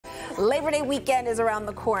Labor Day weekend is around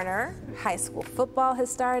the corner. High school football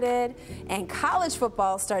has started, and college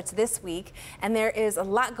football starts this week, and there is a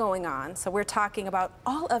lot going on. So we're talking about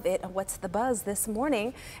all of it and what's the buzz this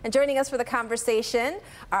morning. And joining us for the conversation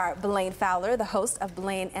are Blaine Fowler, the host of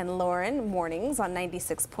Blaine and Lauren Mornings on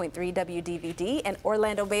 96.3 WDVD, and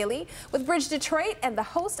Orlando Bailey with Bridge Detroit and the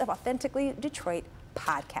host of Authentically Detroit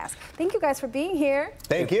podcast. Thank you guys for being here.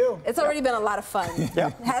 Thank you. It's already been a lot of fun,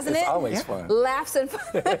 hasn't it? It's always fun. Laughs and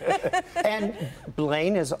fun. And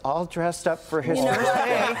Blaine is all dressed up for his first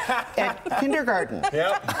day at kindergarten.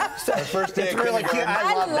 Yep. So first day it's at really kindergarten. cute.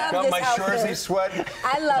 I love that. Got this my outfit. shorzy sweat.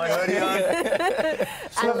 I love my hoodie on.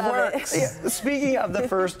 I love it. Speaking of the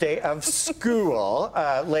first day of school,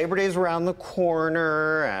 Labor Day's around the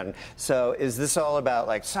corner, and so is this all about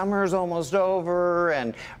like summer's almost over,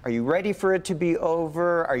 and are you ready for it to be over?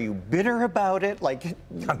 Are you bitter about it? Like,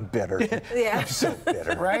 I'm bitter. Yeah. I'm so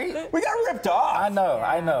bitter. Right? We got ripped off. I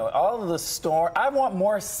know. All of the storm. I want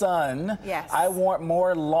more sun. Yes. I want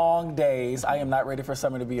more long days. I am not ready for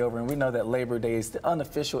summer to be over, and we know that Labor Day is the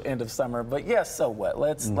unofficial end of summer. But yes, so what?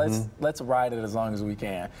 Let's ride it as long as we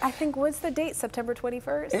can. I think, what's the date? September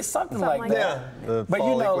 21st? It's something like that. Yeah. The But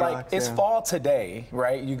fall you know, equinox, like it's yeah. fall today,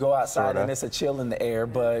 right? You go outside Sorta. and it's a chill in the air.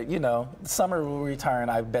 But you know, summer will return.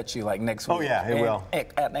 I bet you, like next week. Oh, yeah, it will.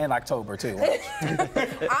 And October too.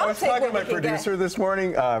 I was talking to my producer this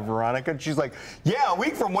morning, Veronica, and she's like, yeah, a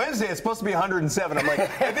week from Wednesday, it's supposed to be 107. I'm like, I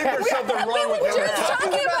think there's something wrong with We were that. just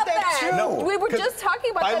talking about that. No, We were 'cause just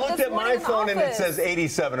talking about I that looked this at morning my in the phone and it office. says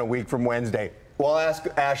 87 a week from Wednesday. Well, ask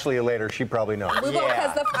Ashley later. She probably knows. We will,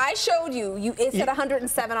 because I showed you. It said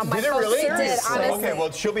 107 on my Did it phone. really? It did, honestly. Okay,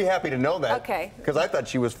 well, she'll be happy to know that. Okay. Because I thought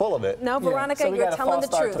she was full of it. No, Veronica, so we you're got a telling the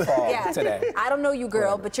false start truth. to fall today. I don't know you,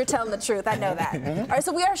 girl, but you're telling the truth. I know that. All right,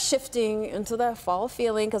 so we are shifting into the fall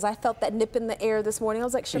feeling, because I felt that nip in the air this morning. I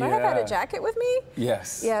was like, should I have had a Yeah. jacket with me?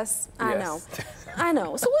 Yes. Yes, I Yes. know. I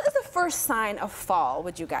know. So what is the first sign of fall,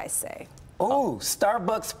 would you guys say? Ooh,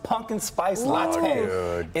 Starbucks pumpkin spice latte.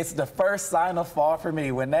 dude. It's the first sign of fall for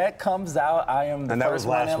me. When that comes out, I am the And that first was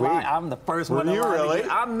one last in line. week. I'm the first Were one in you line. really?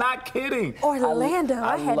 I'm not kidding. Orlando,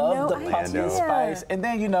 I had love no the idea. pumpkin spice. And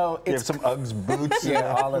then, you know, You have it's some Uggs boots.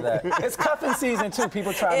 yeah, all of that. It's cuffing season too.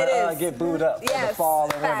 People trying It to is. get booed up for the Yes, fall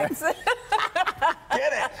and winter. facts.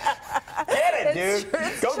 Get it. Get it,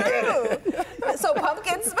 dude. Go get it. So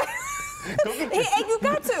pumpkin spice. Go get Hey, and you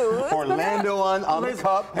got to. Orlando on the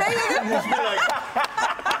cup. There you go. Just be like,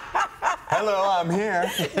 hello, I'm here.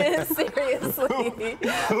 Seriously.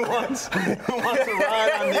 Who wants to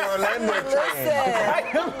ride on the Orlando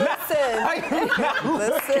train?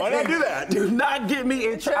 Listen. Why don't you do that? Do not get me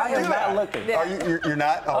in trouble. I am not looking. Yeah. Are you're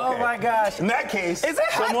not? Okay. Oh my gosh. In that case, Is it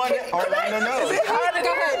hot? someone Can Orlando knows. Is it hot in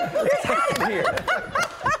Go here? ahead. It's hot in here.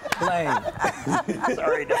 Blaine.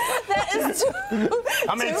 Sorry. That is too.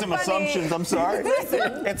 I made too some funny. assumptions. I'm sorry.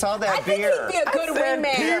 Listen, it's all I that think beer. he'd be a good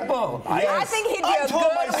wingman. People. I think he'd be I a told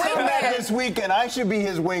good my son that wingman. this weekend. I should be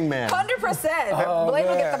his wingman. 100%. Blaine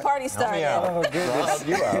will get the party started. Yeah. Oh, goodness.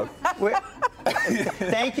 You out.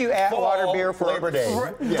 Thank you, Atwater Beer, for Labor Day.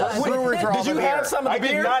 Yes. Brewer for all Did the you beer. have some of the I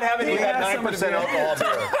beer? did not have any. He We had had some of the 9% beer.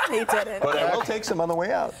 alcohol beer. He didn't. But I will take some on the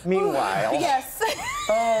way out. Meanwhile, Yes.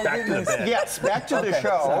 Back to the bed. yes, back to the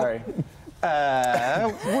show. Sorry.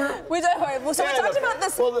 We don't, so we Yeah, talked about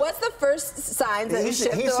this. well, What's the first signs that He you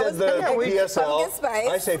shift? said the Pumpkin PSL. spice.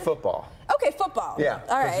 I say football. Okay, football. Yeah.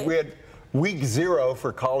 All 'cause right. We had week 0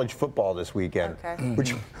 for college football this weekend, Okay.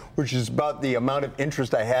 which is about the amount of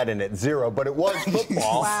interest I had in it, 0. But it was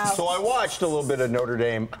football, Wow. so I watched a little bit of Notre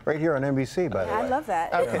Dame right here on NBC. By the way, I love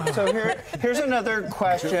that. Okay, so here's another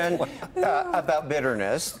question about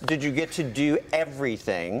bitterness. Did you get to do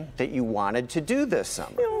everything that you wanted to do this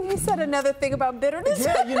summer? You said another thing about bitterness.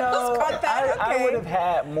 Yeah, you know, Caught that. I Okay. would have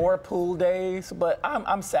had more pool days, but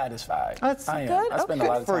I'm satisfied. That's I am. good. I spend a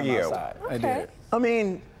Okay. lot of For time you. outside. I Okay. did. I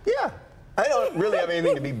mean, yeah. I don't really have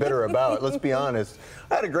anything to be bitter about. Let's be honest.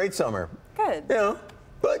 I had a great summer. Good. You know,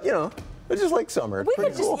 but you know, I just like summer. It's We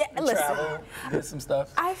pretty could just cool. listen. Travel, did some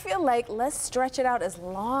stuff. I feel like let's stretch it out as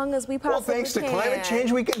long as we Well, possibly thanks to can. climate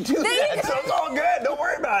change, we can do There you that. go. So it's all good. Don't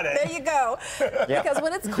worry about it. There you go. Because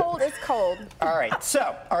when it's cold, it's cold. All right,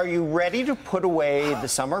 so are you ready to put away the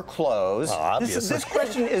summer clothes? Oh, obviously. This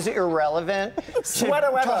question is irrelevant Sweater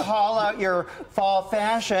to weather. haul out your fall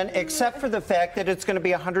fashion, except for the fact that it's going to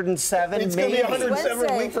be 107 It's going to maybe. be 107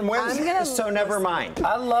 a week from Wednesday. I'm gonna So never mind.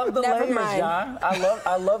 I love the Never layers, mind. John.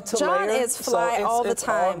 I love to John layer is fly so all the it's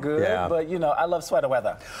time. all good, Yeah. but you know, I love sweater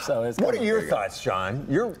weather. So it's What are kinda your good. thoughts, John?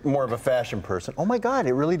 You're more of a fashion person. Oh my God,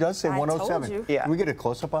 it really does say I 107. told you. Yeah. Can we get a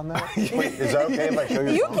close up on that? Wait, is that okay if I show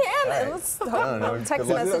you? You phone? can. All right. Let's I don't know. hope text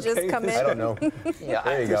Good luck. messages Okay. come in. I don't know. Yeah,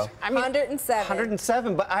 There you go. I mean, 107.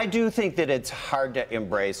 107, but I do think that it's hard to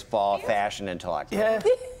embrace fall fashion until October. Yeah.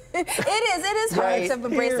 It is hard Right. to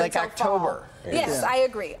embrace Like until October. fall. Yes, I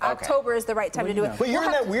agree. October is the right time to do it. But you're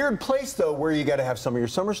in that weird place though, where you got to have some of your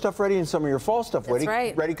summer stuff ready and some of your fall stuff That's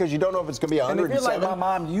ready, right. because you don't know if it's going to be And if 107 you're like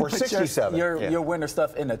my mom, you or put 67. your winter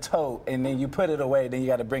stuff in a tote, and then you put it away, then you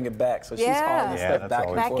got to bring it back. So she's Yeah. hauling Yeah, stuff that's back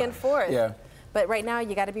always Back and forth. Yeah. But right now,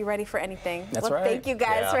 you got to be ready for anything. That's well, right. thank you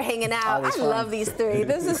guys Yeah. for hanging out. Always I fun. love these three.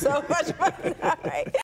 This is so much fun. All right.